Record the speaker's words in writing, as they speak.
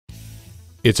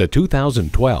It's a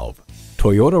 2012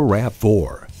 Toyota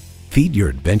RAV4. Feed your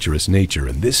adventurous nature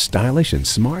in this stylish and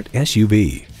smart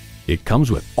SUV. It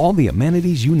comes with all the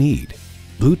amenities you need: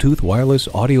 Bluetooth wireless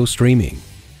audio streaming,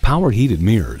 power heated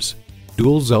mirrors,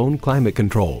 dual zone climate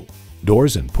control,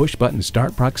 doors and push button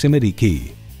start proximity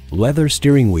key, leather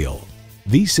steering wheel,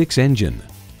 V6 engine,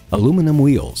 aluminum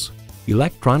wheels,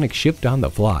 electronic shift on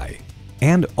the fly,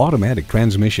 and automatic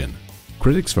transmission.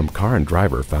 Critics from Car and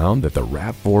Driver found that the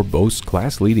RAV4 boasts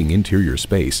class-leading interior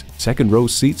space, second-row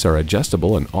seats are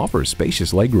adjustable and offer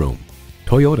spacious legroom.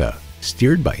 Toyota,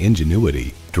 steered by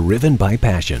ingenuity, driven by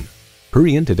passion.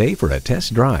 Hurry in today for a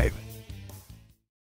test drive.